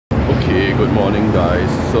Okay, good morning guys.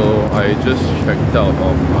 So I just checked out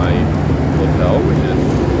of my hotel, which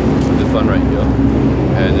is this one right here,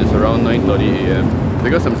 and it's around 9:30 AM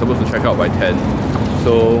because I'm supposed to check out by 10.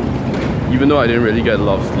 So even though I didn't really get a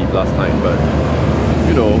lot of sleep last night, but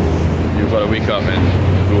you know, you've got to wake up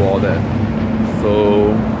and do all that.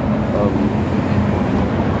 So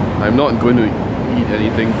I'm not going to eat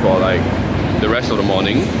anything for like the rest of the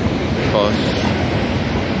morning because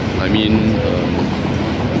I mean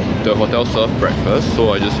the hotel served breakfast,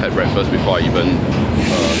 so I just had breakfast before I even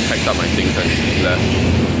packed up my things and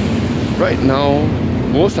left. Right now,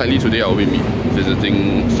 most likely today I will be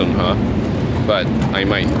visiting Seoul, but I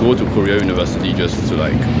might go to Korea University just to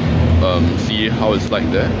like see how it's like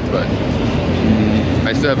there. But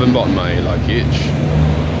I still haven't bought my luggage,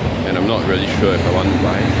 and I'm not really sure if I want to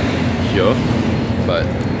buy here, but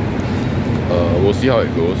we'll see how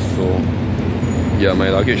it goes. So yeah, my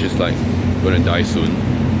luggage is like gonna die soon,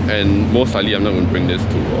 and most likely I'm not going to bring this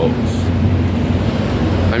to Worlds.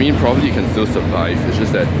 I mean, probably you can still survive. It's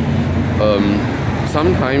just that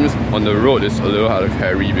sometimes on the road it's a little hard to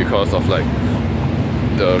carry because of like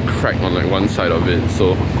the crack on like one side of it.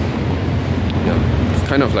 So yeah, it's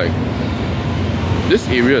kind of like this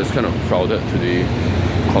area is kind of crowded today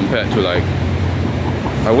compared to like,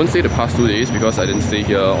 I won't say the past 2 days because I didn't stay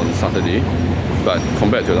here on Saturday, but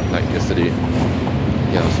compared to like yesterday.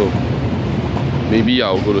 Yeah, so maybe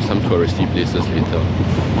I'll go to some touristy places later.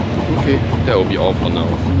 Okay, that will be all for now.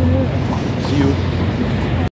 See you.